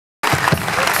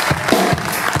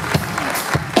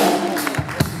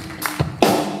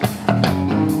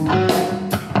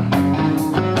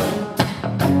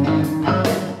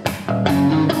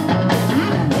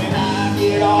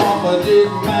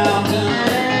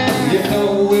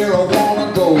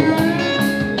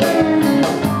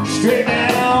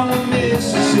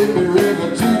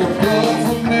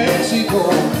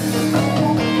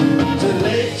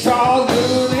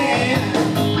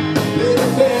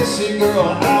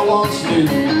once knew.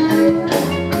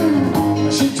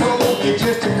 She told me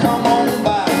just to come on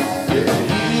by if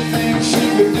anything she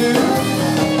could do.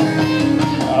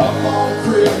 Up on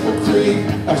Cripple Creek,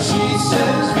 she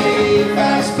sends me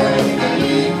fast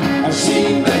pregnantly. She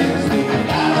makes me,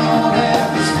 I don't have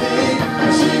to speak.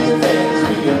 She defends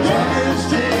me a drunken's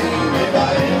dream if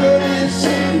I ever did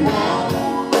see one.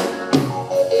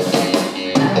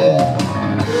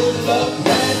 Good luck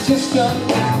had just done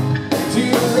me to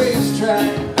the racetrack.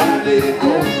 I let it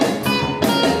go.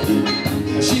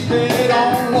 She bet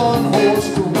on one horse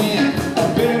to win. I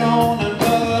bet on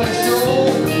another show.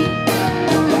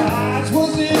 The odds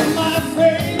was in my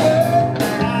favor.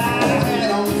 I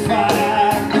had on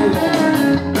 5 to 1.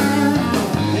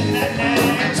 And that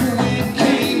night to win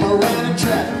came around the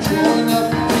track, showing up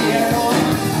the add-on.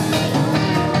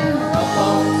 Up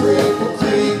on Cripple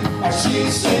Creek, she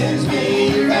sends me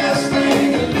fast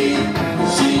pregnantly.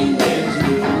 She makes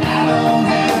me, I don't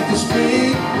have to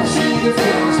speak. She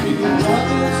defends me, the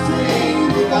drunken's dream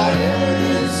if I ever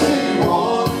did see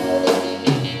one.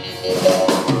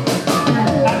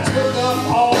 I took up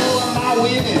all of my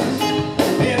women,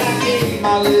 and I gave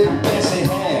my little Bessie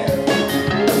hair.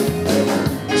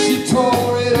 She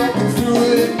tore it up and threw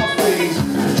it in my face,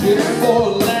 just for a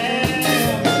laugh.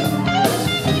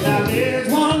 Now there's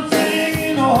one thing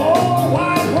in the whole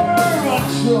wide world I'd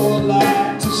sure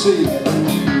like to see.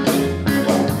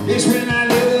 It's when that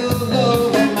little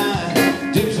love of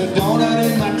mine dips a donut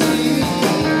in my tea.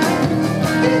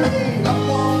 Up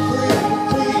on Cripple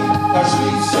Creek, she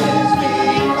sends me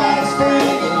fast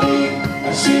pregnantly.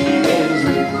 She gives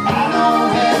me, I don't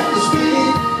have to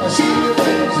speak. She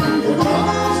defends me, the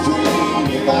drunken's dream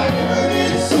if I ever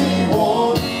did see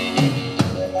one.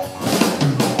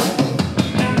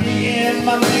 Now me and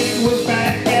my mate was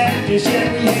back at the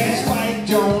Chevy had Spike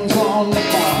Jones on the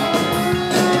bar.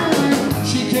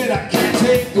 She said I can't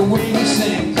take the way he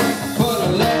sings, but I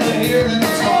love to hear him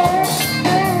talk.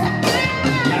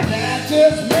 Now that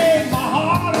just made my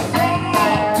heart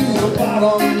fall to the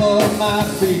bottom of my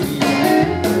feet.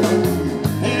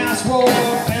 And I swore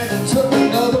as I took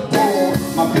another pour,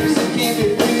 my pixie can't be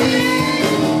free.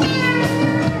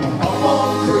 Up on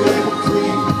Cripple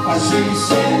Creek, she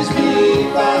sends me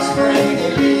fast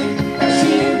pregnantly.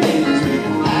 She makes me,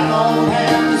 I don't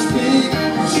have to speak.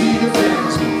 She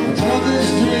defends me, a drunken's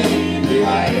dream if I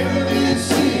ever did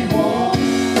see one.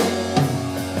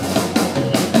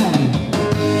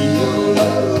 Your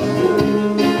love,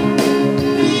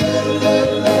 your love,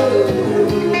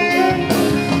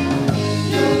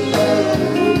 your love,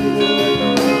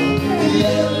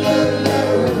 your love.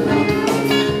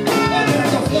 And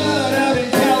there's a flood out in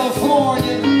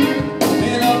California,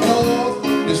 and up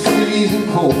north it's freezing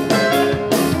cold.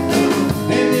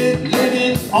 And it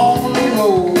living on the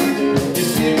road,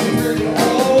 it's getting pretty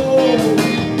cold.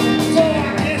 So I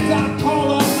guess I'll call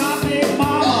up my big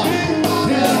mama,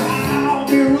 tell her I'll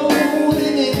be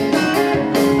rolling in.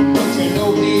 But you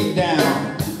know deep down,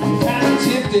 I'm kinda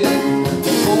tempted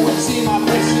to go and see my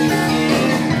face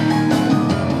again.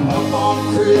 Up on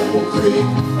Cripple Creek,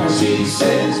 she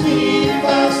sends me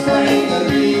fast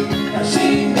pregnantly. She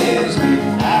gives me,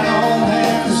 I